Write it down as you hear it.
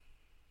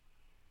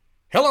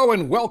Hello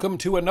and welcome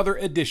to another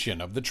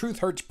edition of the Truth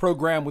Hurts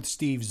program with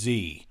Steve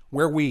Z,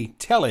 where we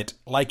tell it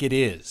like it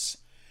is.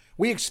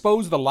 We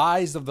expose the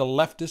lies of the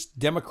leftist,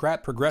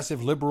 Democrat,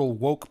 progressive, liberal,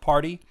 woke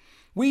party.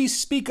 We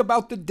speak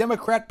about the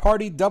Democrat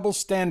Party double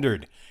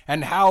standard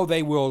and how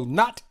they will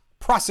not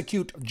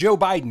prosecute Joe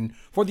Biden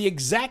for the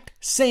exact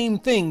same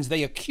things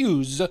they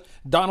accuse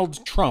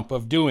Donald Trump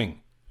of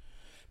doing.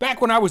 Back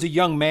when I was a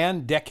young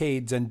man,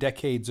 decades and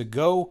decades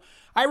ago,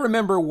 I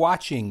remember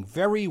watching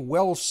very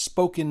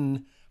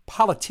well-spoken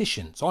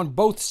politicians on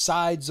both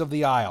sides of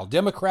the aisle,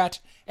 Democrat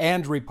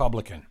and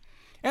Republican.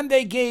 And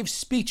they gave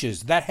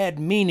speeches that had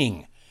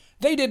meaning.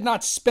 They did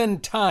not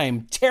spend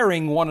time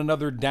tearing one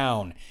another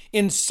down,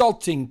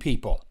 insulting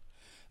people.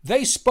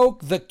 They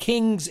spoke the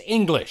king's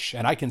English,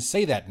 and I can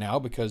say that now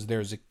because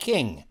there's a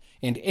king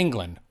in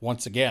England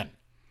once again.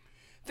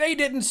 They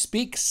didn't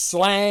speak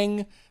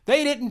slang.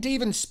 They didn't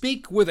even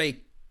speak with a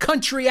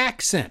country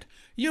accent.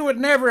 You would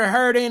never have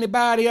heard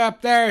anybody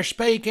up there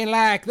speaking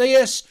like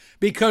this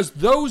because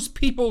those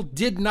people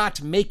did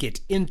not make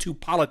it into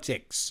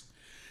politics.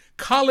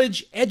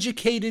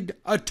 College-educated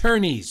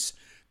attorneys,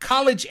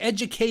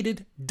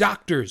 college-educated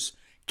doctors,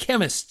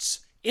 chemists,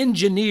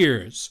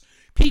 engineers,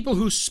 people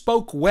who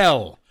spoke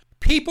well,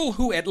 people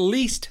who at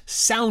least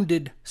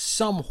sounded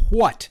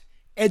somewhat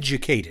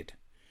educated.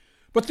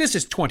 But this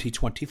is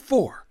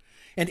 2024,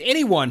 and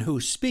anyone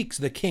who speaks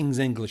the King's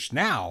English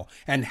now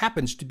and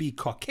happens to be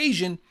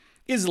Caucasian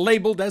is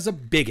labeled as a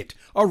bigot,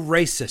 a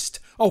racist,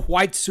 a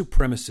white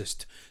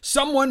supremacist,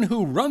 someone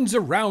who runs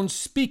around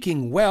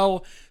speaking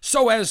well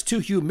so as to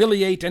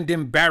humiliate and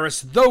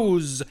embarrass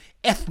those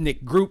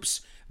ethnic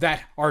groups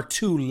that are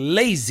too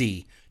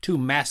lazy to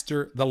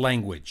master the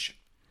language.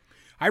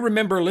 I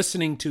remember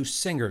listening to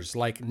singers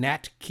like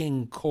Nat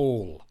King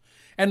Cole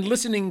and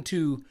listening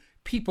to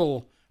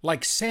people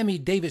like Sammy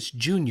Davis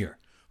Jr.,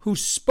 who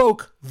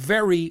spoke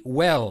very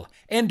well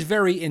and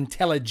very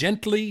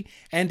intelligently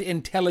and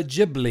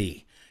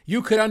intelligibly.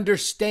 You could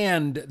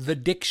understand the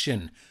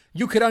diction,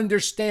 you could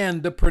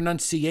understand the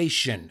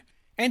pronunciation,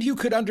 and you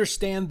could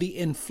understand the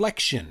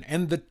inflection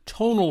and the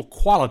tonal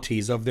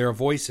qualities of their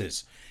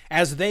voices,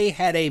 as they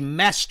had a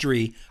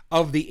mastery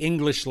of the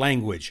English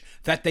language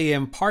that they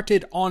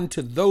imparted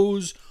onto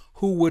those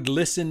who would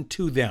listen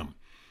to them.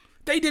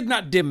 They did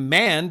not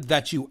demand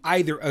that you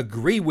either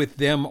agree with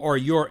them or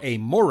you're a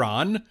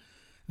moron.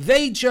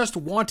 They just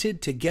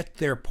wanted to get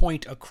their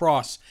point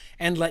across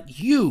and let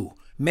you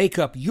make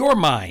up your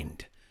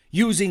mind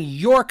using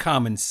your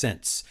common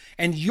sense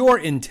and your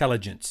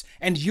intelligence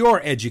and your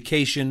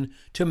education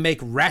to make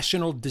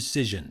rational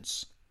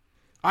decisions.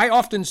 I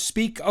often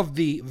speak of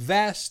the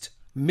vast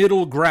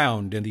middle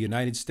ground in the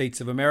United States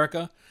of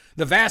America.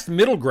 The vast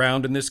middle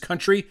ground in this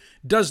country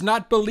does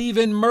not believe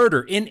in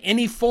murder in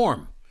any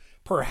form.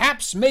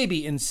 Perhaps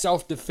maybe in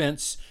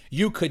self-defense,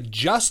 you could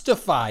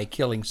justify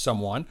killing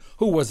someone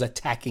who was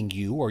attacking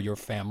you or your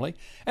family,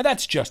 and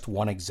that's just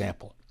one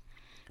example.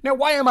 Now,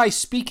 why am I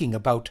speaking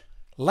about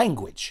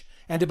language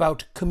and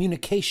about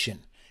communication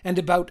and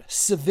about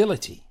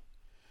civility?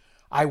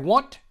 I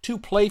want to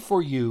play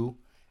for you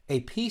a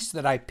piece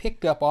that I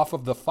picked up off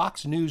of the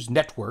Fox News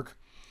network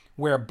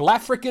where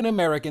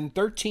Blafrican-American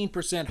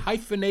 13%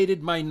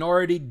 hyphenated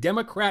minority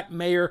Democrat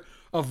mayor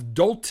of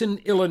Dolton,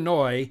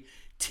 Illinois,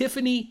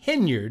 Tiffany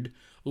Henyard,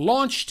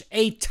 launched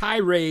a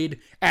tirade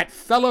at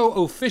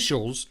fellow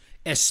officials,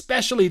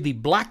 especially the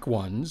black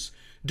ones,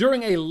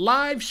 during a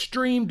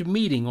live-streamed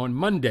meeting on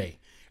Monday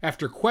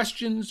after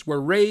questions were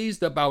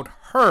raised about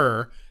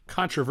her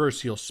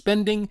controversial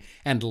spending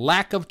and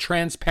lack of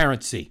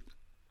transparency.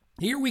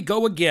 Here we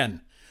go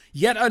again.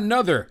 Yet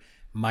another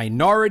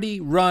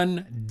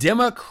minority-run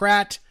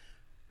Democrat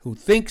who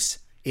thinks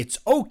it's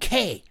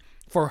okay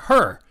for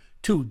her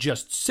to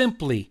just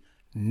simply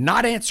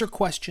not answer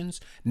questions,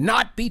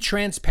 not be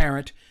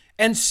transparent,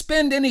 and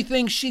spend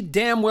anything she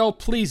damn well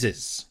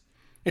pleases.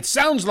 It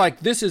sounds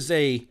like this is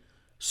a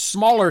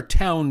smaller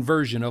town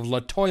version of La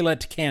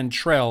Toilette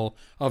Cantrell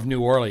of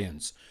New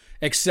Orleans.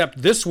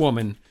 Except this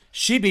woman,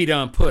 she be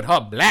done put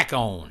her black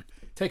on.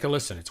 Take a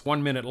listen. It's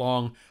 1 minute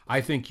long. I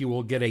think you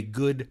will get a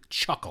good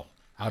chuckle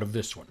out of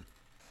this one.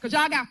 Because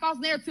y'all got false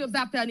narratives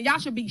out there, and y'all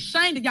should be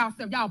ashamed of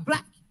yourself. Y'all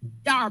black.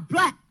 Y'all are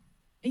black.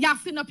 And y'all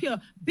sitting up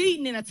here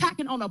beating and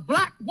attacking on a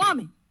black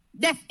woman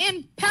that's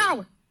in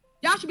power.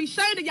 Y'all should be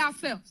ashamed of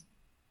yourselves.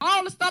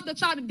 All the stuff that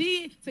y'all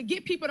did to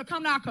get people to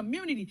come to our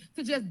community,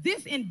 to just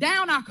diss and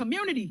down our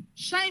community.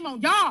 Shame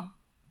on y'all.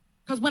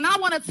 Because when I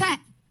want to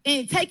attack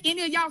and take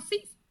any of y'all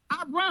seats,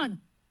 I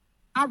run.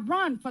 I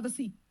run for the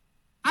seat.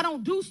 I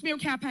don't do smear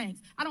campaigns.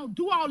 I don't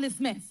do all this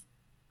mess.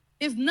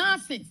 It's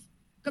nonsense.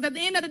 Because at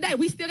the end of the day,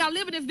 we still got to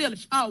live in this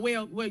village. Oh,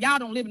 well, y'all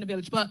don't live in the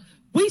village, but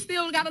we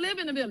still got to live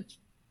in the village.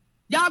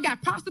 Y'all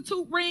got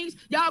prostitute rings.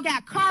 Y'all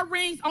got car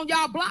rings on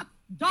y'all block.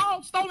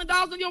 Dogs, stolen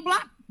dogs on your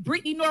block.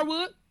 Brittany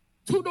Norwood,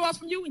 2 doors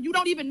from you, and you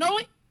don't even know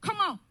it? Come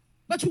on.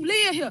 But you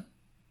live here.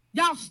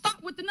 Y'all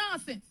stop with the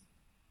nonsense.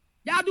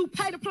 Y'all do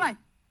pay to play.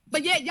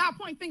 But yet y'all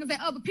point fingers at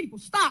other people.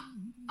 Stop.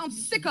 I'm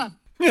sick of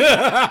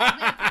it.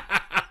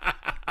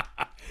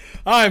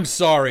 I'm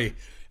sorry.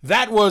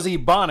 That was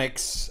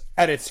Ebonics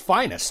at its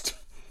finest.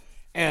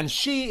 And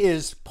she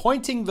is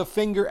pointing the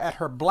finger at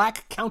her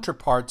black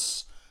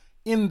counterparts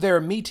in their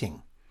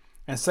meeting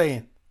and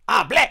saying,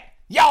 black,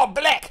 y'all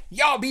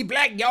be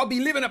black, y'all be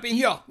living up in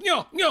here.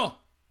 No.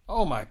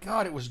 Oh my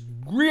God, it was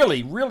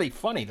really, really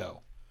funny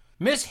though.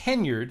 Miss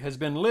Henyard has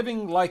been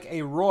living like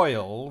a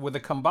royal with a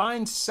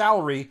combined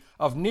salary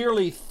of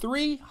nearly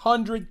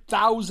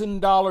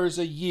 $300,000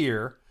 a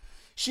year.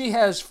 She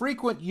has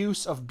frequent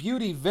use of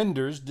beauty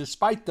vendors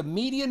despite the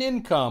median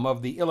income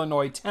of the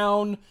Illinois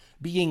town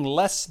being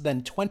less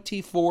than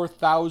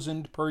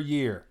 $24,000 per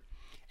year.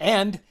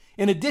 And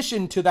in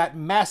addition to that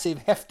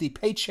massive hefty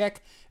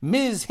paycheck,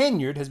 Ms.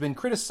 Henyard has been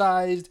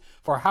criticized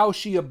for how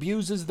she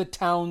abuses the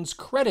town's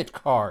credit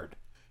card.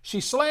 She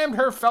slammed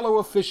her fellow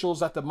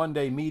officials at the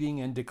Monday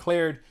meeting and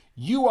declared,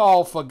 "You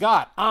all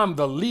forgot I'm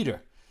the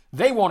leader.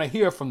 They want to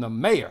hear from the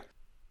mayor.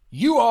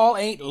 You all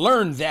ain't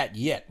learned that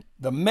yet.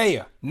 The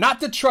mayor, not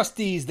the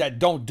trustees that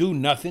don't do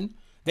nothing.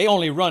 They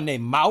only run their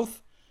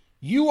mouth.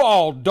 You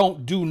all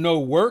don't do no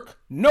work.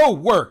 No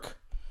work."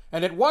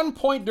 And at one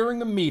point during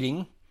the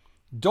meeting,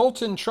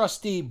 Dolton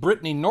trustee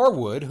Brittany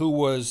Norwood, who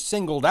was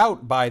singled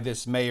out by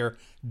this mayor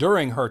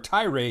during her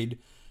tirade,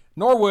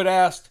 Norwood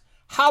asked,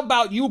 "How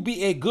about you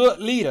be a good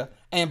leader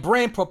and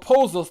bring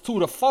proposals to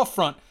the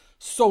forefront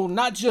so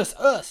not just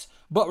us,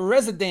 but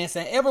residents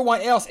and everyone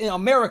else in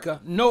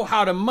America know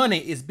how the money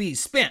is being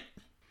spent?"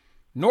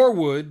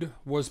 Norwood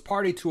was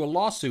party to a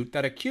lawsuit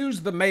that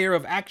accused the mayor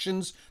of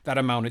actions that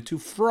amounted to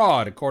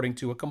fraud, according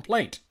to a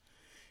complaint.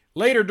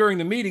 Later during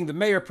the meeting, the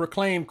mayor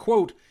proclaimed,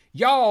 quote,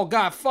 "Y'all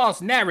got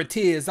false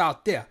narratives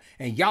out there,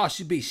 and y'all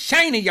should be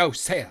shaming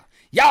yourself.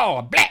 Y'all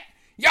are black.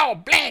 Y'all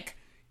black.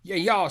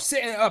 Y'all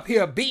sitting up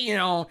here beating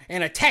on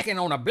and attacking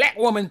on a black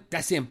woman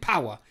that's in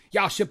power.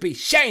 Y'all should be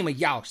shaming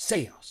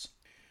yourselves."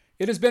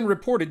 It has been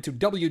reported to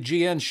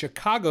WGN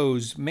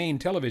Chicago's main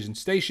television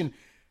station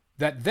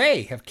that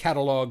they have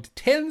cataloged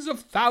tens of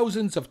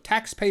thousands of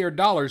taxpayer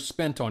dollars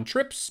spent on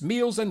trips,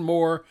 meals, and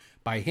more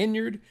by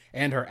Henyard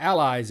and her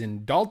allies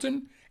in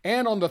Dalton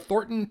and on the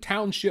Thornton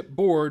Township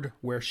Board,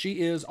 where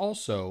she is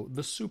also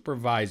the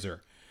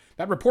supervisor.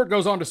 That report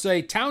goes on to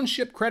say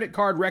township credit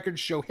card records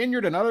show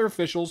Henyard and other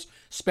officials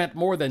spent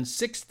more than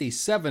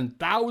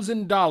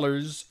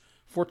 $67,000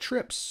 for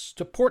trips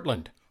to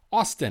Portland,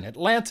 Austin,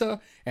 Atlanta,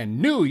 and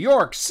New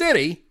York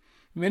City.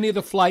 Many of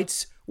the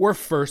flights were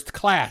first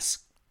class.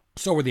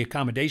 So were the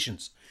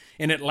accommodations.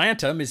 In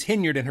Atlanta, Ms.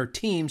 Henyard and her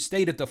team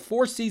stayed at the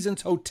Four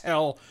Seasons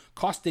Hotel,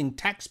 costing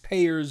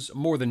taxpayers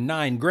more than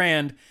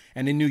 $9,000.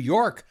 And in New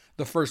York,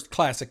 the first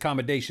class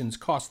accommodations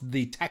cost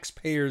the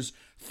taxpayers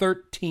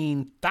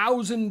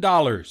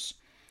 $13,000.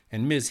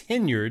 And Ms.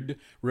 Henyard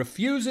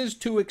refuses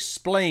to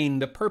explain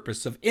the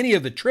purpose of any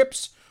of the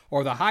trips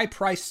or the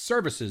high-priced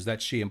services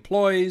that she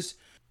employs.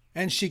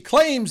 And she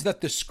claims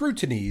that the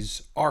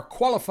scrutinies are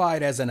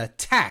qualified as an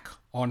attack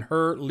on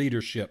her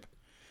leadership.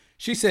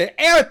 She said,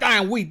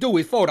 "Everything we do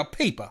is for the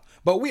people,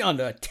 but we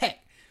under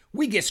attack.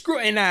 We get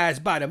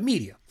scrutinized by the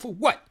media. For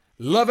what?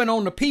 Loving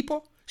on the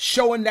people?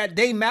 Showing that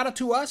they matter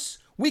to us?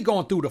 We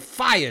going through the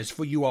fires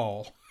for you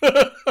all."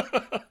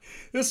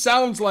 This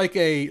sounds like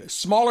a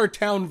smaller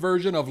town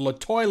version of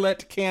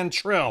LaToilette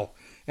Cantrell.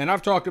 And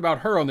I've talked about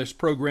her on this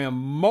program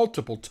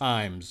multiple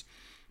times.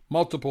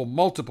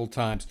 Multiple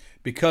times.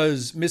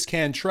 Because Miss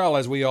Cantrell,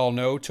 as we all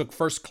know, took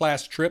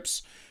first-class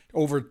trips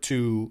over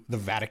to the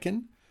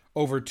Vatican,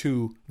 over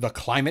to the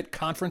climate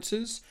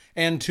conferences,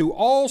 and to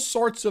all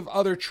sorts of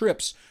other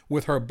trips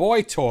with her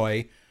boy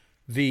toy,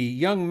 the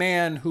young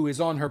man who is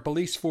on her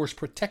police force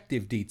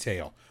protective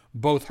detail.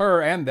 Both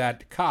her and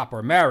that cop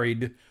are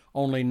married,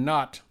 only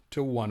not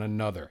to one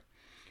another.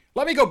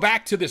 Let me go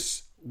back to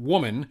this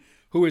woman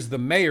who is the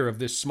mayor of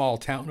this small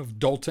town of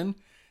Dolton.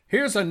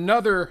 Here's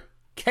another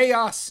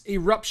chaos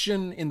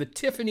eruption in the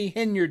Tiffany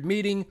Henyard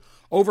meeting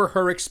over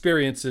her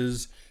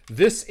experiences.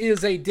 This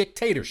is a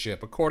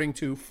dictatorship, according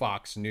to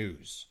Fox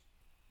News.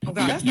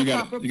 Okay, you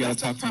got to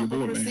talk to your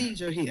board,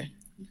 procedure here.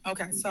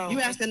 Okay, so you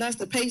asking us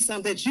to pay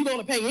something that you're going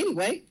to pay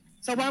anyway.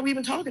 So why are we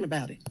even talking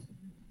about it?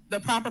 the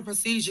proper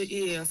procedure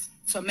is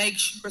to make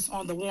sure it's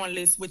on the warrant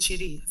list, which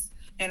it is.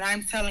 And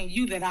I'm telling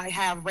you that I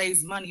have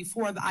raised money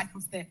for the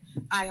items that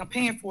I am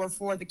paying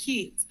for the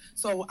kids.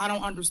 So I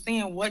don't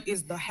understand what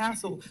is the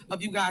hassle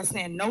of you guys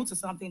saying no to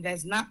something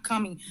that's not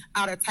coming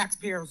out of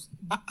taxpayers'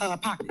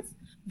 pockets.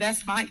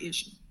 That's my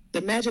issue.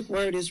 The magic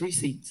word is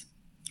receipts.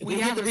 We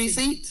have the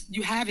receipts.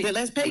 You have it. Then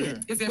let's pay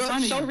it. It's in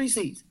front of show you.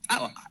 Receipts.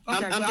 Okay,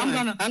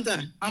 I'm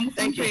done.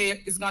 Thank you.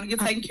 It's gonna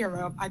get taken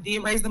care of. I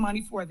did raise the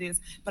money for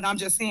this, but I'm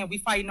just saying we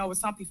fighting over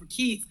something for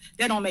kids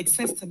that don't make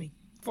sense to me.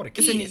 For the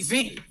kids. It's an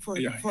event for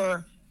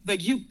the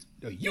youth.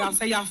 Y'all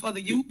say y'all for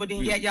the youth, but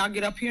then y'all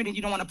get up here and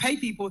you don't want to pay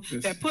people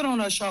that put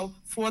on a show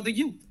for the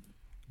youth.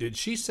 Did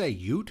she say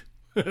youth?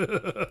 I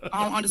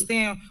don't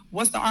understand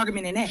what's the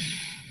argument in that.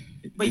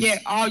 But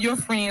yet, all your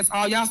friends,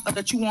 all y'all stuff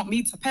that you want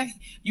me to pay,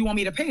 you want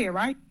me to pay it,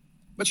 right?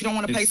 But you don't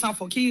want to pay something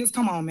for kids?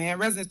 Come on, man.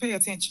 Residents, pay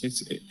attention.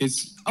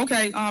 It's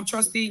okay,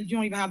 trustee, you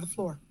don't even have the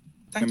floor.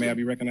 Thank you. May I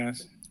be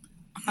recognized?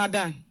 I'm not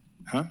done.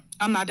 Huh?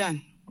 I'm not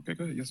done. Okay,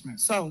 go ahead. Yes, ma'am.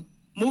 So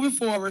moving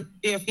forward,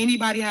 if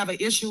anybody have an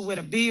issue with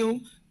a bill,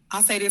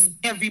 I say this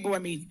every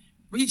board meeting,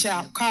 reach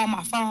out, call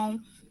my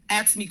phone,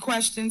 ask me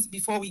questions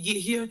before we get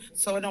here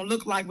so it don't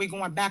look like we're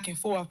going back and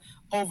forth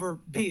over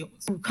bills.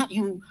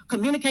 You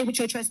communicate with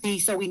your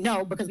trustees so we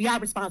know, because we are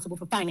responsible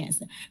for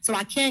financing. So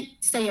I can't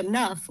say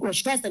enough or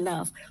stress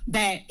enough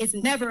that it's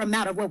never a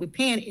matter of what we're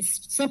paying.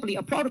 It's simply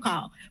a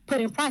protocol put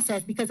in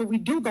process, because if we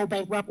do go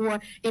bankrupt or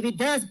if it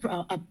does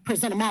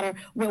present a matter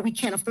where we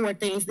can't afford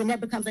things, then that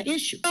becomes an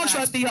issue. No,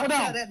 trustee, hold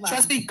on.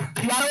 Trustee,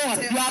 you out of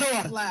order. You out of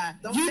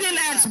order. You didn't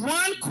ask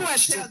one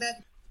question.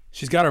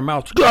 She's got her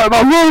mouth.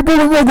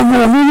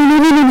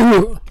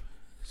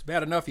 It's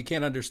bad enough you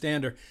can't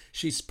understand her.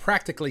 She's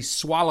practically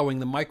swallowing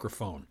the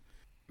microphone.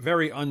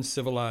 Very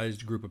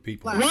uncivilized group of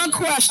people. One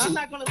question. You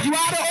out of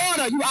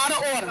order. You out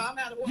of order.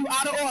 You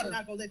out of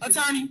order.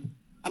 Attorney.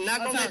 I'm not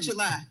going to let you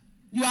lie.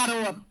 You out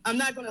of order. I'm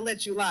not going to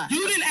let you lie.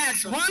 You didn't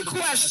ask one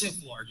question.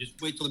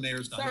 Just wait till the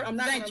mayor's done. Sir, I'm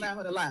not going to allow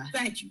her to lie.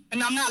 Thank you.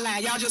 And I'm not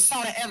lying. Y'all just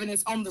saw the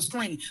evidence on the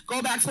screen.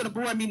 Go back to the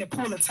board meeting and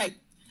pull the tape.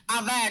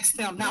 I've asked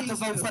them not to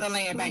vote for the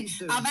land bank.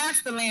 I've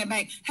asked the land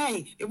bank,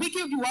 hey, if we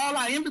give you all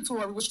our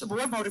inventory, which the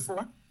board voted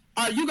for,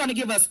 are you going to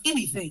give us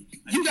anything?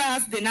 You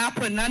guys did not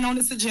put nothing on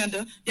this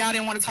agenda. Y'all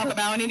didn't want to talk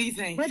about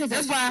anything.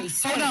 That's why,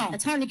 hold on.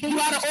 Attorney, you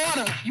out of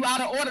order. You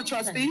out of order,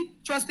 trustee.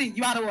 Trustee,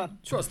 you out of order.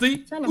 Trustee?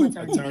 Tell him,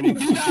 attorney.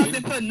 You guys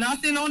didn't put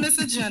nothing on this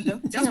agenda.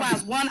 That's why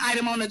it's one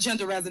item on the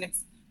agenda,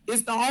 residents.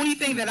 It's the only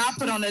thing that I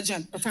put on the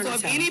agenda. So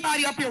if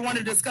anybody up here want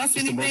to discuss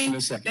anything,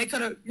 they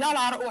could have, y'all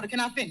out of order. Can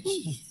I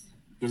finish?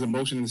 There's a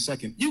motion in a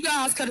second. You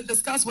guys could have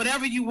discussed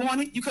whatever you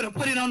wanted. You could have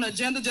put it on the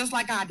agenda just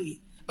like I did.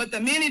 But the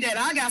minute that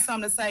I got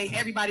something to say,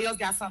 everybody else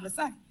got something to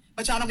say.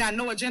 But y'all don't got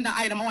no agenda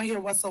item on here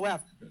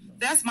whatsoever.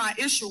 That's my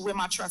issue with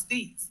my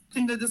trustees.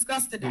 Thing to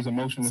discuss today. There's a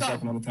motion in a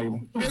second on the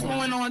table. We're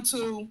going on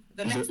to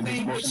the next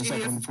thing, which is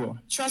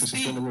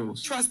trustee,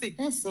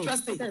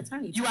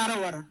 you out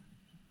of order.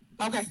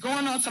 Okay,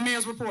 going on to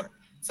mayor's report.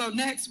 So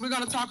next, we're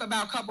going to talk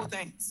about a couple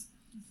things.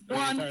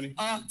 One,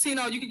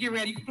 Tino, you can get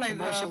ready. You can play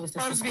the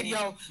first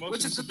video,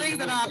 which is the things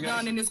that I've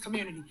done in this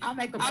community.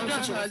 I've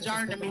done to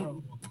adjourn the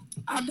meeting.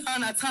 I've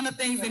done a ton of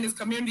things in this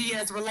community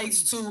as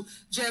relates to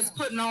just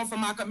putting on for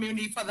my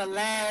community for the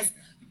last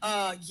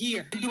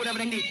year. Do whatever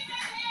they need.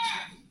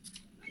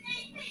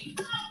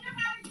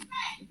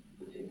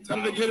 Tell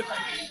them to get it.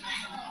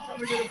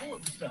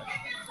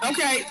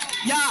 Okay,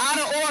 y'all out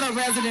of order,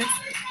 residents.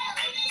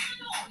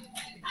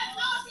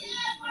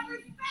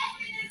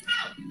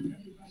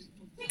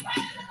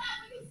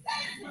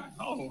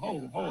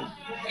 Hold.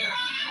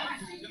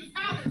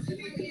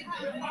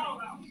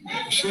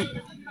 Shit.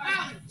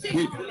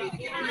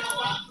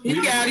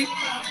 You got it.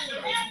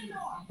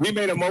 We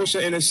made a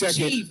motion in a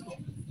second.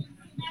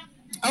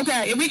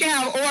 Okay, if we can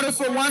have order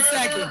for 1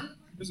 second.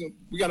 Listen,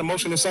 we got a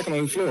motion in a second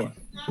on the floor.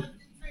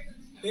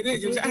 It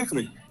is,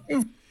 exactly.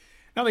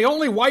 Now, the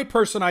only white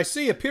person I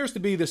see appears to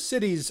be the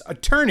city's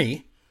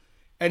attorney,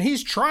 and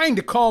he's trying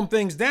to calm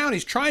things down.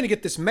 He's trying to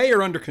get this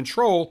mayor under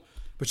control,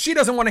 but she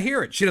doesn't want to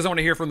hear it. She doesn't want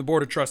to hear from the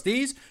Board of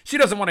Trustees. She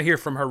doesn't want to hear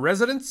from her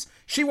residents.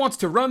 She wants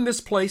to run this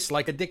place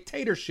like a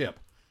dictatorship.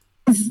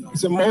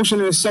 It's a motion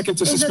in a second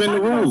to suspend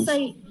the rules.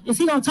 Is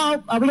he going to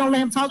talk? Are we going to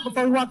let him talk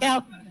before we walk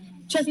out?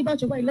 Trustee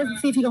Butcher, wait,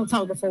 let's see if he's going to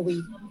talk before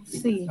we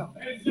see.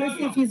 Let's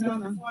see if he's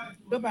going to.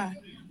 Goodbye.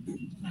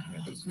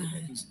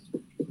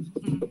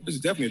 This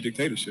is definitely a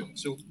dictatorship.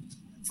 So,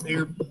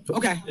 Mayor,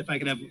 Okay. if I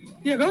could have,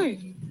 Yeah, go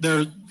ahead.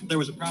 there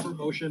was a proper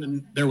motion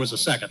and there was a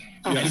second.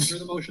 Yes. After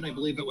the motion, I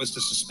believe it was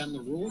to suspend the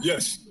rules.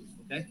 Yes.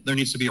 Okay, there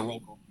needs to be a roll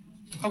call.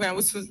 Okay,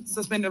 we'll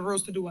suspend the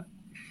rules to do what?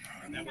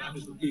 And I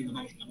was repeating the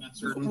motion. I'm not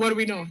certain. What are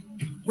we doing?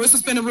 We'll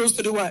suspend the rules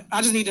to do what?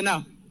 I just need to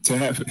know. To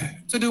have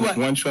To do what?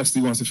 One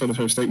trustee wants to fill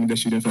her statement that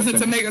she didn't finish.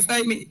 To make a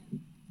statement?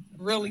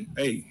 Really?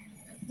 Hey,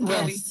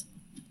 Really?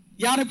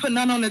 Y'all didn't put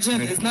none on the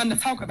agenda. There's nothing to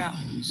talk about.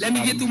 Let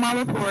me get through my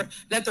report,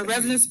 let the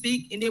residents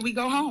speak, and then we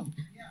go home.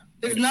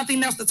 There's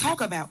nothing else to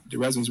talk about. the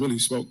residents really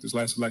spoke this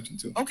last election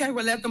too. Okay,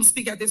 well, let them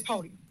speak at this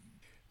podium.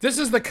 This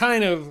is the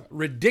kind of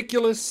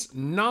ridiculous,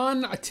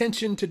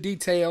 non-attention to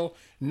detail,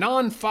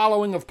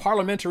 non-following of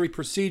parliamentary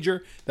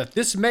procedure that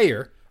this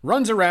mayor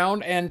runs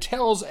around and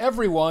tells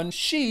everyone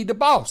she the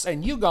boss,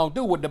 and you gonna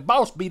do what the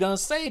boss be done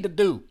say to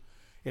do.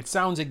 It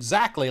sounds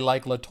exactly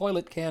like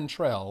LaToilette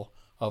Cantrell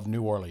of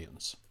New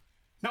Orleans.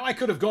 Now, I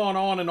could have gone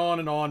on and on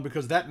and on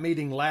because that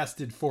meeting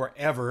lasted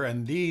forever,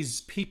 and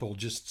these people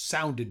just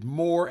sounded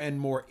more and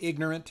more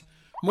ignorant,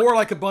 more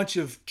like a bunch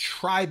of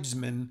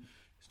tribesmen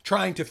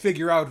trying to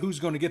figure out who's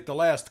going to get the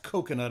last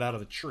coconut out of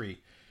the tree.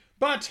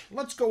 But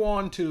let's go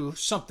on to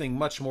something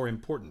much more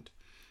important.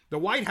 The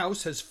White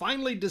House has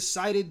finally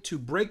decided to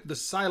break the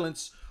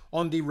silence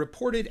on the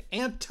reported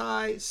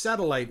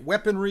anti-satellite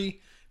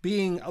weaponry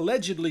being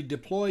allegedly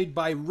deployed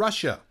by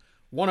Russia,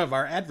 one of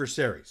our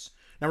adversaries.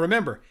 Now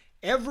remember,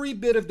 every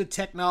bit of the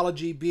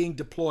technology being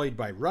deployed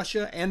by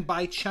Russia and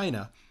by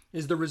China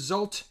is the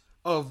result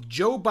of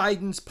Joe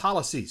Biden's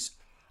policies,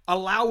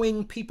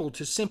 allowing people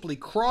to simply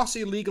cross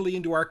illegally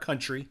into our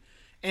country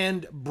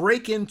and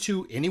break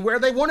into anywhere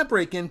they want to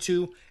break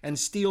into and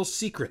steal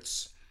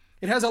secrets.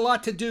 It has a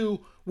lot to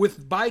do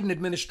with Biden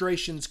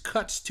administration's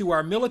cuts to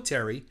our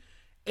military,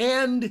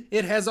 and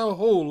it has a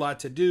whole lot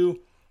to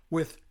do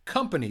with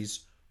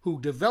companies who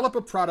develop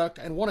a product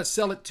and want to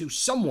sell it to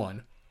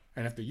someone,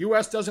 and if the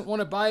U.S. doesn't want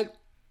to buy it,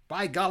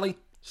 by golly,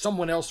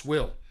 someone else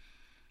will.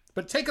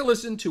 But take a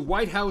listen to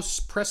White House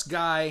press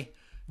guy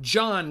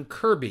John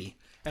Kirby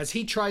as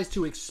he tries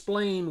to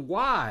explain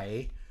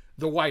why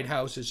the White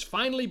House is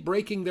finally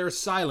breaking their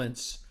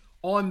silence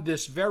on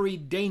this very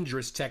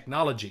dangerous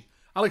technology.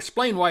 I'll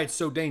explain why it's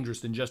so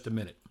dangerous in just a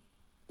minute.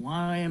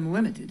 Why I am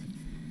limited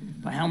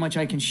by how much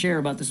I can share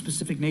about the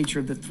specific nature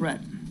of the threat.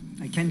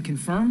 I can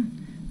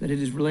confirm that it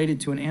is related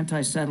to an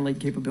anti-satellite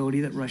capability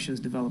that Russia is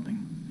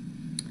developing.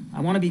 I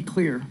want to be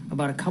clear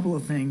about a couple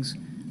of things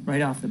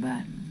right off the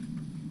bat.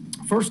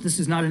 First, this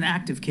is not an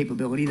active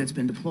capability that's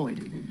been deployed.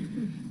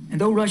 And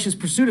though Russia's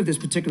pursuit of this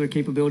particular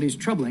capability is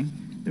troubling,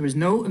 there is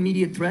no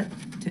immediate threat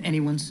to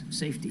anyone's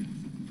safety.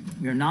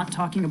 We are not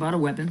talking about a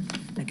weapon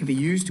that can be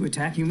used to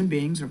attack human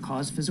beings or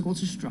cause physical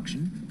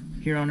destruction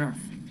here on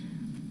Earth.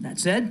 That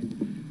said,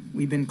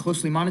 we've been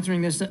closely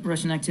monitoring this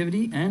Russian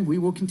activity, and we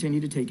will continue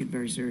to take it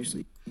very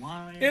seriously.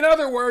 In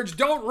other words,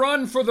 don't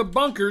run for the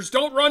bunkers,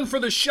 don't run for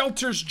the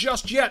shelters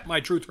just yet, my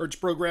Truth Hurts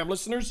program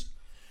listeners.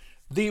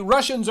 The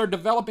Russians are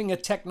developing a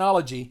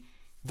technology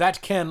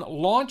that can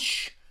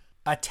launch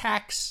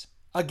attacks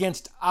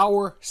against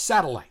our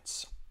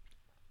satellites.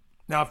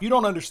 Now, if you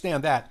don't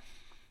understand that,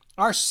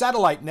 our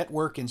satellite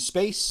network in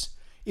space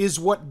is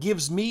what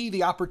gives me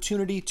the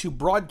opportunity to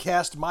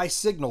broadcast my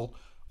signal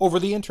over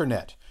the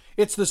internet.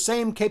 It's the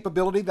same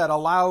capability that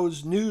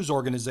allows news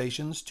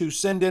organizations to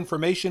send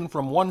information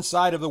from one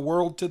side of the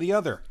world to the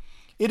other.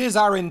 It is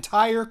our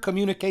entire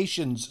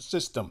communications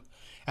system,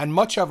 and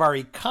much of our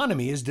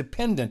economy is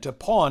dependent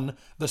upon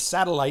the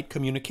satellite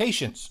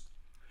communications.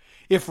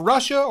 If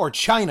Russia or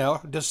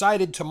China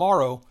decided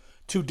tomorrow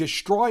to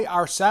destroy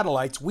our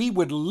satellites, we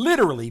would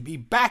literally be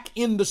back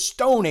in the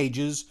Stone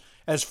Ages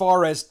as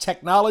far as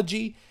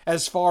technology,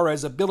 as far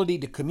as ability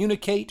to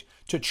communicate,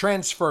 to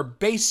transfer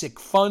basic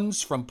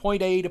funds from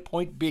point A to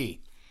point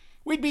B.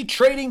 We'd be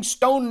trading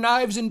stone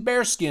knives and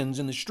bearskins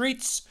in the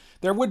streets.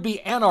 There would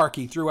be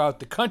anarchy throughout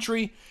the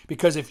country,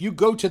 because if you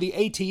go to the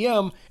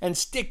ATM and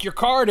stick your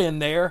card in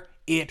there,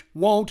 it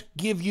won't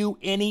give you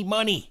any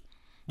money.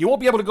 You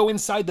won't be able to go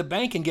inside the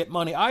bank and get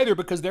money either,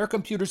 because their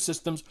computer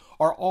systems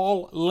are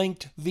all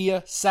linked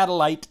via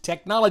satellite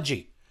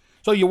technology.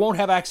 So you won't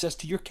have access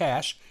to your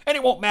cash, and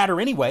it won't matter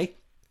anyway,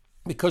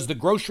 because the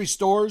grocery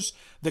stores,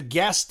 the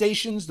gas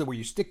stations, where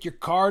you stick your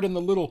card in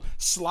the little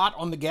slot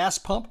on the gas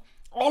pump,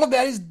 all of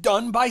that is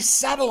done by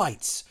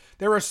satellites.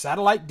 There are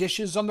satellite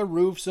dishes on the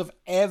roofs of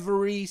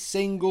every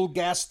single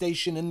gas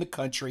station in the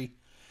country.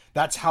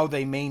 That's how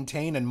they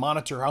maintain and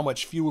monitor how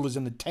much fuel is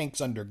in the tanks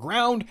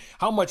underground,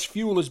 how much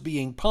fuel is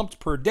being pumped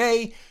per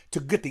day, to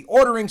get the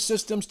ordering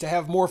systems to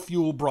have more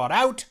fuel brought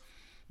out.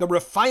 The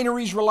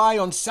refineries rely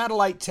on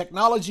satellite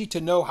technology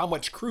to know how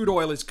much crude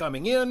oil is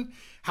coming in,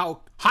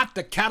 how hot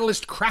the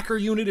catalyst cracker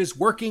unit is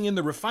working in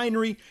the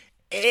refinery,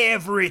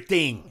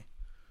 everything.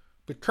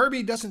 But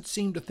Kirby doesn't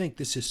seem to think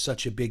this is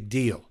such a big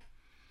deal.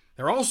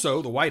 They're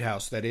also, the White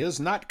House that is,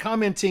 not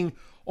commenting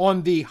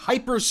on the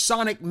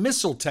hypersonic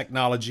missile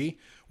technology,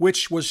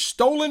 which was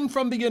stolen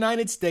from the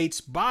United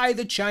States by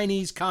the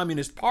Chinese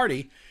Communist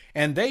Party,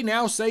 and they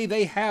now say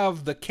they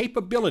have the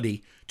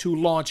capability to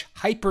launch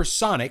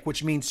hypersonic,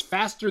 which means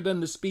faster than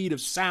the speed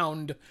of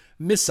sound,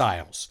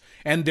 missiles.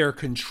 And they're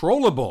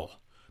controllable,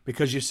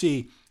 because you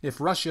see, if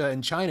Russia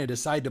and China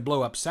decide to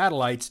blow up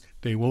satellites,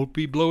 they won't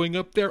be blowing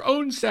up their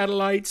own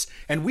satellites,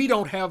 and we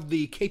don't have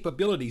the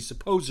capability,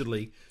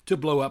 supposedly, to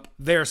blow up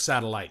their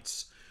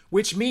satellites.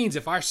 Which means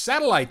if our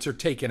satellites are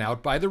taken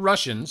out by the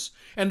Russians,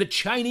 and the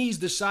Chinese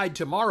decide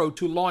tomorrow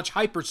to launch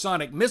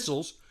hypersonic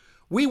missiles,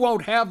 we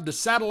won't have the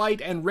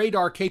satellite and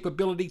radar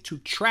capability to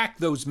track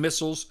those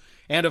missiles,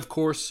 and of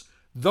course,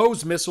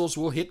 those missiles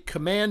will hit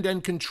command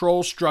and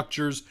control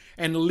structures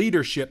and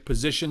leadership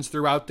positions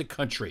throughout the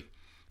country.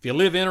 If you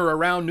live in or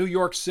around New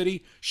York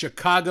City,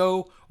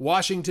 Chicago,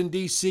 Washington,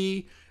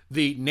 D.C.,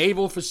 the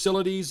naval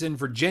facilities in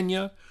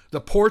Virginia,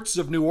 the ports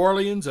of New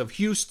Orleans, of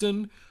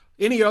Houston,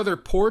 any other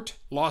port,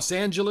 Los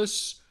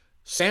Angeles,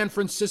 San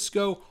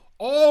Francisco,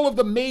 all of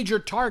the major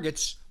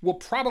targets will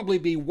probably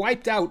be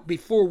wiped out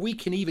before we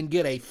can even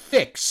get a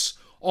fix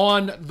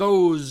on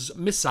those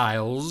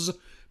missiles,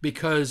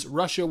 because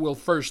Russia will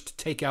first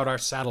take out our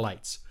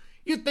satellites.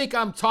 You think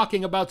I'm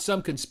talking about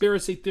some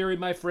conspiracy theory,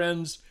 my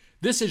friends?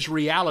 This is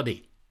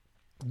reality.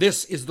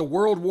 This is the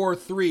World War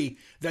III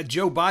that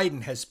Joe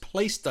Biden has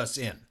placed us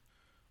in.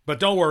 But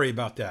don't worry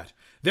about that.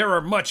 There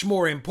are much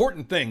more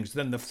important things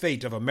than the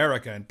fate of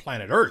America and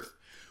planet Earth.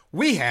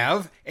 We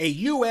have a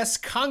U.S.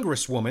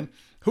 Congresswoman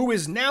who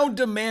is now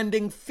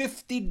demanding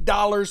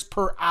 $50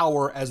 per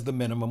hour as the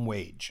minimum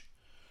wage.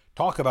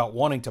 Talk about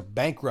wanting to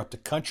bankrupt a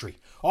country.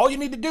 All you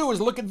need to do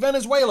is look at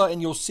Venezuela,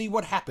 and you'll see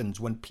what happens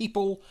when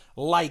people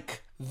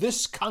like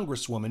this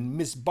Congresswoman,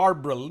 Miss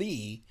Barbara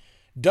Lee,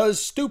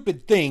 does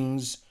stupid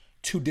things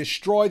to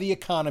destroy the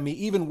economy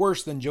even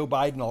worse than Joe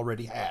Biden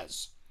already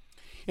has.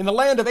 In the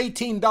land of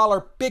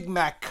 $18 Big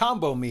Mac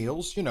combo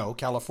meals,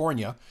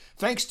 California,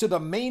 thanks to the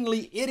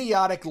mainly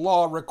idiotic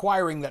law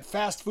requiring that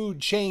fast food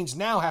chains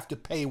now have to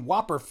pay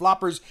Whopper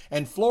floppers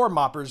and floor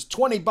moppers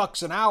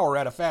 $20 an hour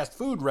at a fast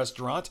food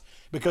restaurant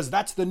because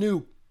that's the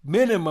new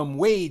minimum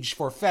wage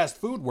for fast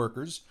food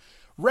workers,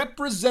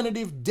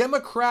 Representative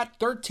Democrat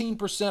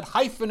 13%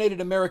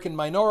 hyphenated American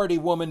minority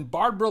woman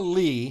Barbara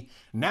Lee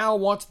now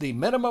wants the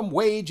minimum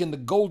wage in the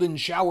Golden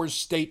Showers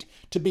state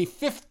to be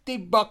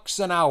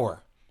 $50 an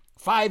hour.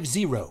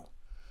 50.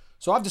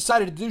 So I've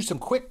decided to do some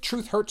quick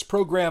Truth Hurts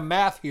program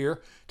math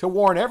here to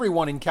warn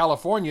everyone in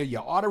California you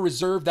ought to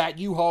reserve that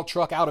U-Haul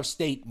truck out of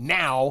state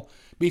now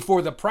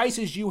before the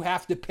prices you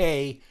have to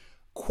pay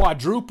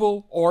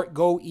quadruple or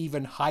go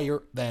even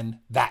higher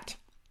than that.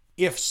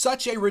 If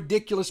such a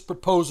ridiculous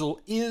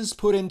proposal is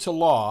put into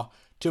law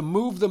to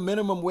move the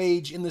minimum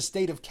wage in the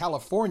state of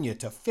California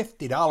to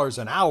 $50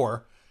 an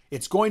hour,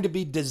 it's going to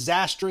be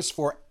disastrous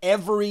for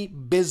every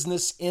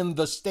business in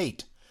the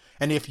state.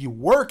 And if you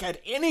work at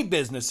any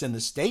business in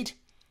the state,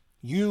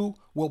 you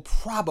will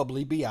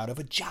probably be out of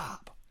a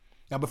job.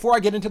 Now, before I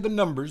get into the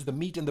numbers, the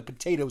meat and the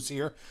potatoes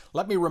here,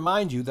 let me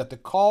remind you that the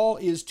call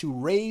is to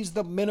raise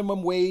the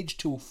minimum wage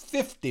to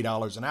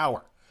 $50 an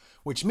hour,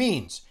 which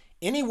means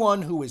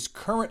anyone who is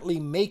currently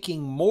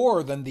making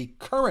more than the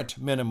current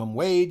minimum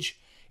wage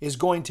is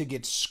going to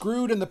get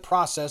screwed in the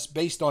process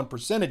based on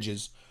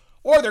percentages,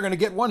 or they're going to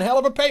get one hell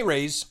of a pay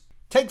raise.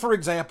 Take, for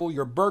example,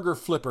 your burger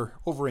flipper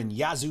over in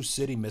Yazoo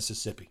City,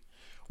 Mississippi,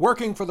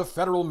 working for the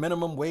federal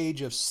minimum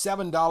wage of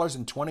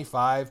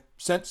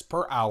 $7.25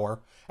 per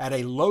hour at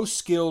a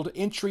low-skilled,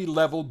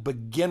 entry-level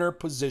beginner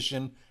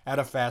position at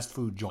a fast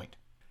food joint.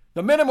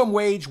 The minimum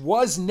wage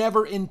was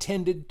never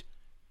intended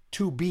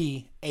to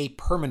be a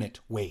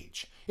permanent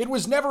wage. It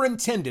was never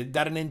intended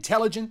that an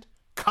intelligent,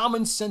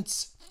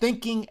 common-sense,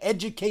 thinking,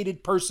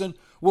 educated person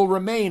will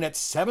remain at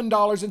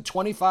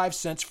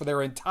 $7.25 for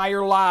their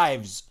entire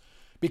lives.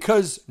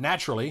 Because,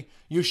 naturally,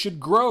 you should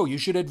grow, you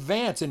should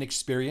advance in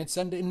experience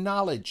and in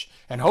knowledge,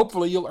 and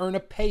hopefully you'll earn a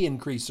pay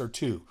increase or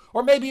two,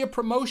 or maybe a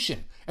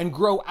promotion, and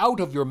grow out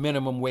of your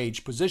minimum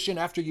wage position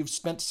after you've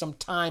spent some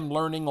time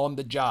learning on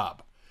the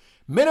job.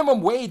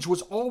 Minimum wage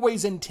was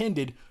always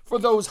intended for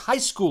those high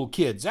school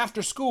kids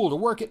after school to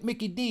work at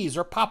Mickey D's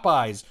or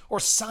Popeyes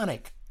or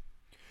Sonic.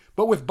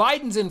 But with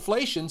Biden's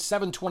inflation,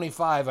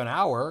 $7.25 an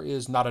hour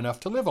is not enough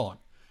to live on.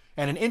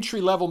 And an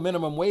entry-level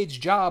minimum wage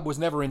job was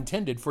never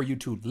intended for you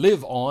to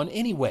live on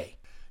anyway.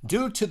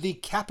 Due to the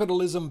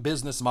capitalism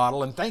business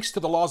model and thanks to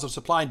the laws of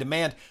supply and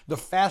demand, the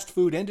fast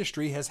food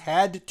industry has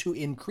had to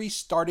increase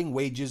starting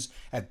wages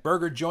at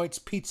burger joints,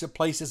 pizza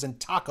places, and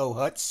taco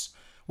huts,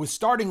 with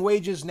starting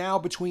wages now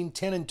between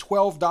 $10 and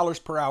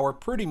 $12 per hour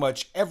pretty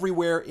much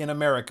everywhere in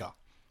America.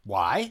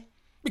 Why?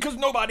 Because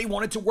nobody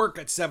wanted to work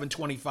at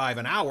 $7.25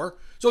 an hour,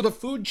 so the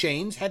food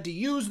chains had to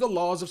use the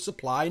laws of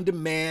supply and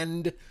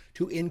demand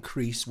to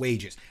increase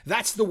wages.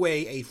 That's the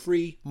way a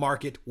free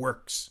market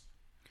works.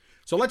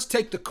 So let's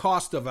take the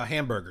cost of a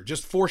hamburger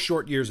just 4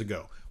 short years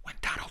ago, when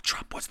Donald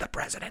Trump was the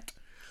president.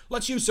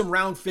 Let's use some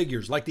round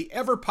figures like the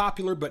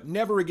ever-popular but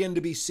never again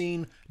to be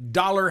seen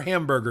dollar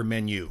hamburger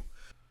menu.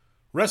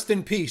 Rest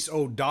in peace,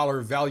 oh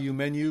dollar value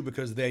menu,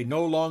 because they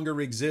no longer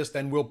exist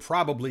and will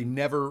probably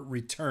never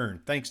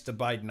return, thanks to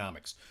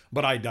Bidenomics.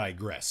 But I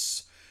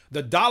digress.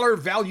 The dollar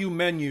value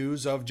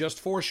menus of just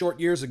 4 short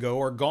years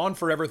ago are gone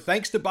forever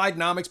thanks to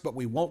Bidenomics, but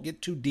we won't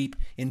get too deep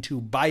into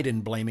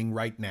Biden blaming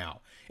right now.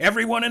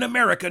 Everyone in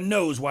America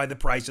knows why the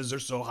prices are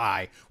so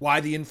high, why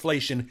the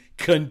inflation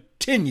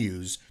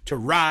continues to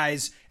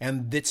rise,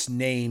 and its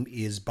name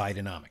is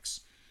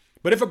Bidenomics.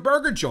 But if a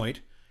burger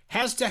joint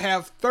has to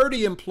have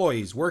 30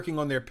 employees working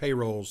on their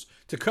payrolls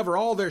to cover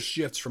all their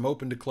shifts from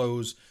open to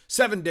close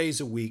 7 days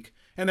a week,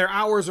 and their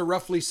hours are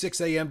roughly 6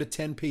 a.m. to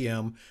 10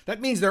 p.m.,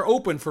 that means they're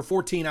open for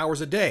 14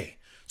 hours a day.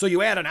 So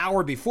you add an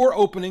hour before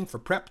opening for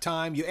prep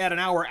time, you add an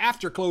hour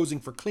after closing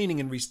for cleaning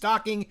and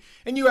restocking,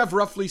 and you have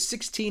roughly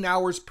 16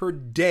 hours per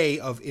day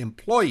of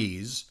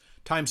employees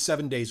times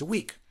 7 days a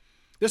week.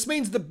 This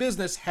means the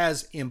business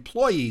has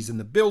employees in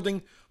the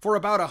building for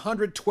about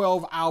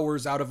 112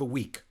 hours out of a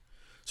week.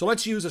 So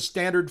let's use a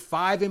standard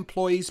 5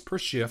 employees per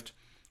shift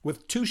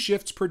with 2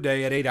 shifts per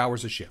day at 8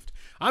 hours a shift.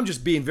 I'm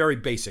just being very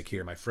basic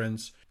here, my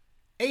friends.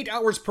 8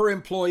 hours per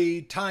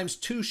employee times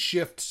 2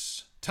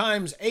 shifts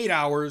times 8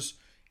 hours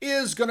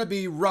is going to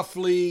be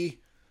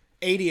roughly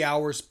 80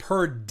 hours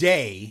per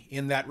day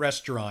in that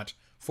restaurant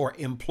for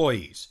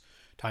employees.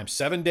 Times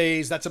 7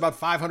 days, that's about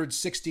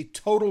 560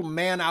 total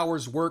man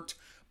hours worked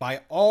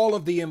by all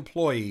of the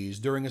employees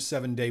during a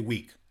 7-day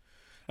week.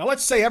 Now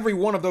let's say every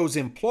one of those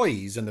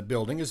employees in the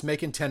building is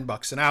making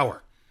 $10 an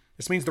hour.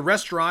 This means the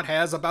restaurant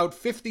has about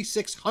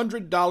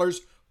 $5,600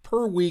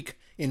 per week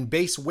in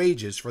base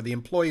wages for the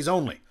employees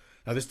only.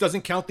 Now this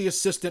doesn't count the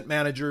assistant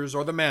managers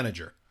or the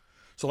manager.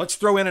 So let's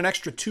throw in an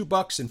extra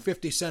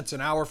 $2.50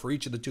 an hour for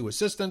each of the 2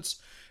 assistants,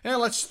 and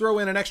let's throw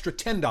in an extra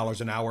 $10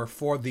 an hour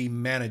for the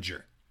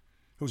manager,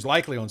 who's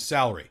likely on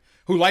salary,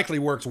 who likely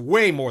works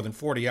way more than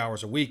 40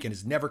 hours a week and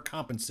is never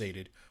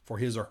compensated for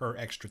his or her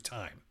extra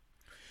time.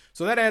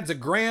 So that adds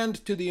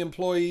 $1,000 to the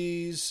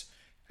employees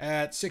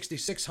at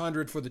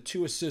 $6,600 for the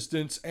 2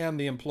 assistants and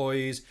the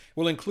employees.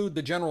 We'll include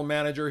the general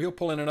manager. He'll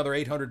pull in another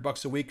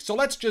 $800 a week. So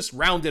let's just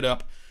round it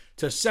up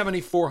to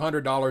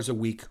 $7,400 a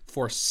week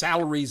for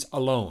salaries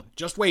alone.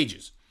 Just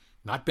wages,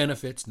 not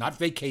benefits, not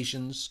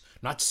vacations,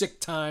 not sick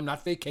time,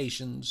 not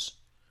vacations.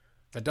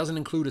 That doesn't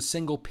include a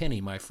single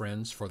penny, my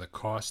friends, for the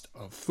cost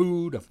of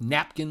food, of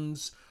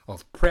napkins,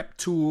 of prep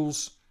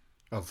tools,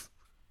 of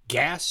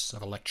gas,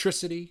 of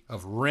electricity,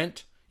 of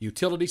rent,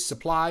 utilities,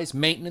 supplies,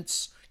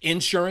 maintenance,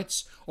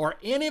 insurance, or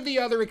any of the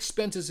other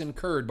expenses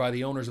incurred by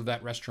the owners of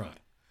that restaurant.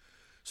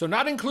 So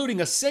not including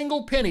a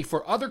single penny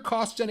for other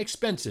costs and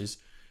expenses,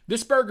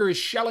 this burger is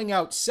shelling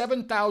out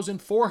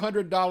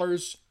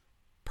 $7,400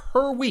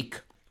 per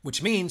week,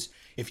 which means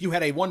if you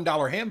had a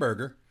 $1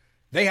 hamburger,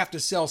 they have to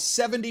sell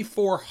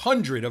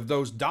 7,400 of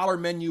those dollar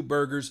menu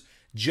burgers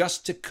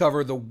just to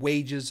cover the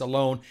wages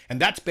alone. And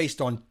that's based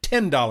on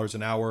 $10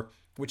 an hour,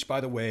 which,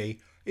 by the way,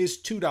 is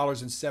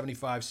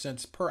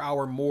 $2.75 per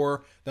hour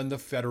more than the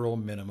federal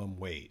minimum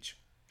wage.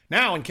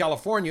 Now in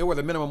California, where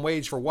the minimum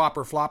wage for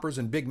Whopper floppers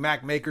and Big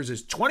Mac makers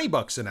is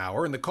 $20 an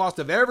hour, and the cost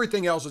of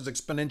everything else is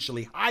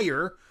exponentially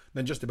higher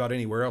than just about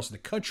anywhere else in the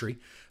country,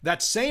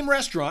 that same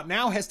restaurant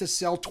now has to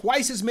sell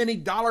twice as many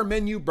dollar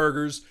menu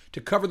burgers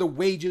to cover the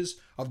wages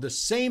of the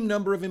same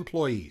number of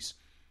employees.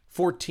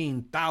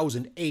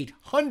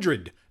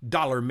 14,800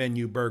 dollar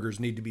menu burgers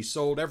need to be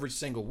sold every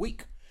single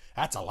week.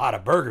 That's a lot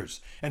of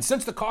burgers. And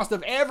since the cost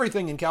of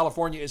everything in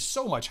California is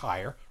so much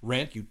higher,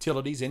 rent,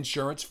 utilities,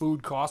 insurance,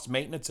 food costs,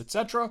 maintenance,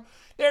 etc.,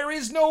 there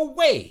is no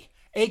way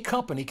a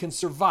company can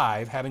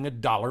survive having a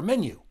dollar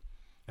menu.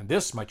 And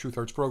this, my Truth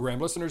Hurts program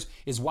listeners,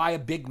 is why a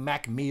Big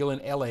Mac meal in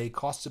LA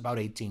costs about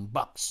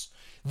 $18.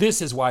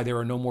 This is why there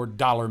are no more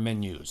dollar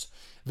menus.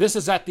 This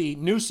is at the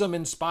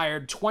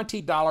Newsom-inspired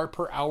 $20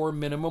 per hour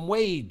minimum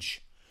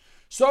wage.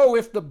 So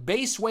if the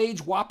base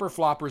wage Whopper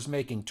flopper is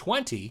making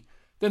 $20,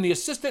 then the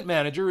assistant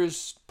manager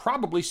is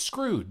probably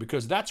screwed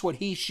because that's what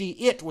he, she,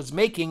 it was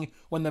making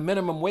when the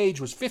minimum wage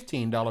was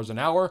 $15 an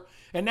hour,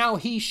 and now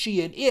he,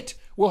 she, and it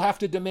will have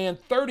to demand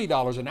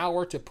 $30 an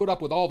hour to put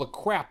up with all the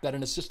crap that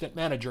an assistant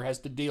manager has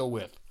to deal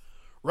with.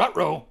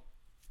 Ruh-roh!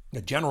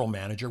 The general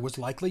manager was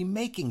likely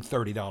making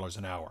 $30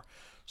 an hour.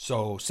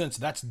 So since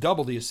that's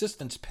double the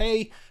assistant's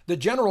pay, the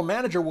general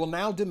manager will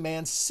now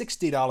demand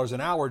 $60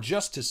 an hour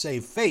just to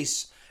save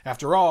face.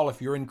 After all,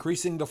 if you're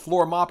increasing the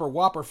floor mopper,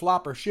 Whopper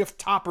flopper, shift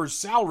topper's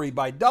salary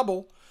by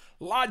double,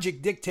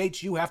 logic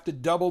dictates you have to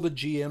double the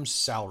GM's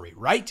salary,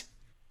 right?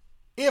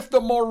 If the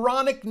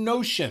moronic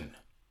notion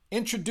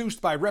introduced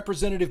by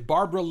Representative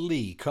Barbara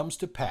Lee comes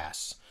to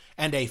pass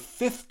and a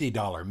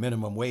 $50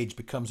 minimum wage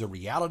becomes a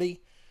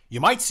reality,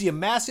 you might see a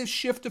massive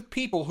shift of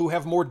people who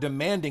have more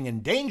demanding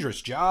and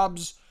dangerous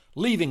jobs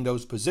leaving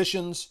those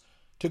positions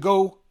to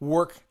go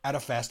work at a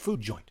fast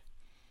food joint.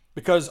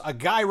 Because a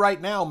guy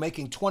right now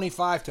making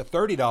 $25 to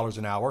 $30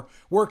 an hour,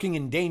 working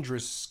in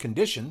dangerous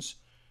conditions,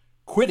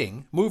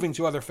 quitting, moving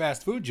to other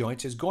fast food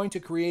joints is going to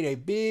create a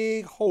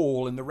big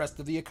hole in the rest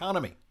of the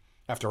economy.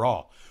 After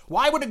all,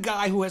 why would a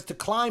guy who has to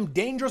climb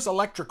dangerous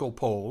electrical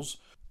poles,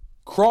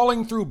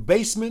 crawling through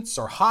basements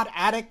or hot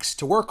attics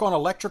to work on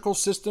electrical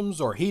systems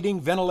or heating,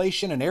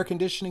 ventilation, and air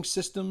conditioning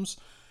systems,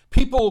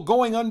 people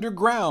going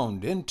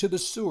underground into the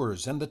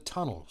sewers and the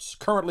tunnels,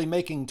 currently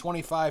making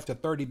 $25 to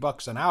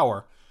 $30 an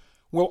hour,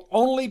 will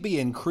only be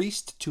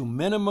increased to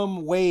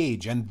minimum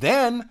wage. And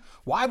then,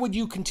 why would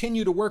you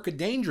continue to work a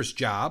dangerous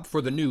job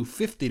for the new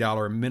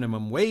 $50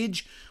 minimum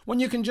wage when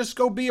you can just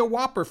go be a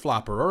Whopper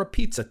flopper or a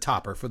pizza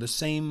topper for the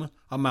same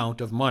amount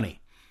of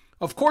money?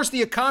 Of course,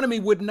 the economy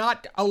would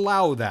not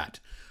allow that.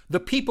 The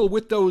people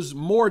with those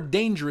more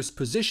dangerous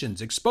positions,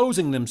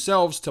 exposing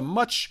themselves to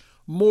much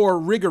more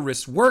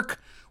rigorous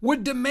work,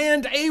 would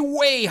demand a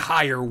way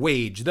higher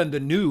wage than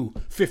the new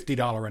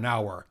 $50 an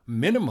hour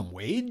minimum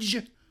wage.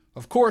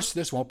 Of course,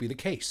 this won't be the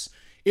case.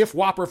 If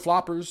Whopper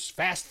floppers,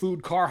 fast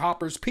food car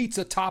hoppers,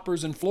 pizza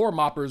toppers, and floor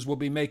moppers will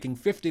be making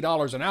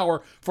 $50 an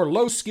hour for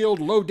low-skilled,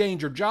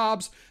 low-danger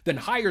jobs, then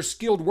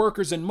higher-skilled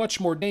workers in much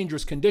more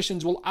dangerous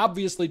conditions will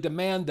obviously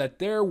demand that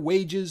their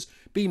wages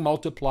be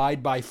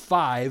multiplied by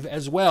 5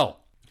 as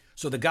well.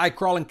 So the guy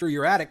crawling through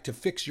your attic to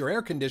fix your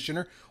air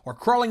conditioner, or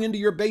crawling into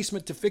your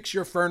basement to fix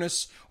your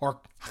furnace,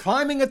 or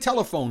climbing a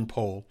telephone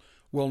pole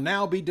will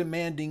now be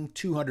demanding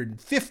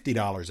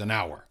 $250 an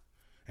hour.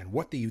 And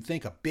what do you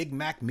think a Big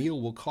Mac meal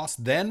will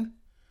cost then?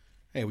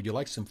 Hey, would you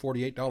like some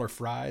 $48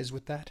 fries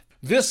with that?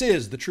 This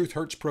is the Truth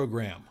Hurts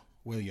program.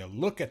 Will you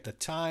look at the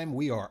time?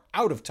 We are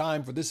out of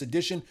time for this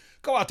edition.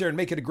 Go out there and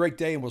make it a great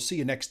day, and we'll see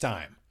you next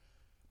time.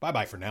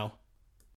 Bye-bye for now.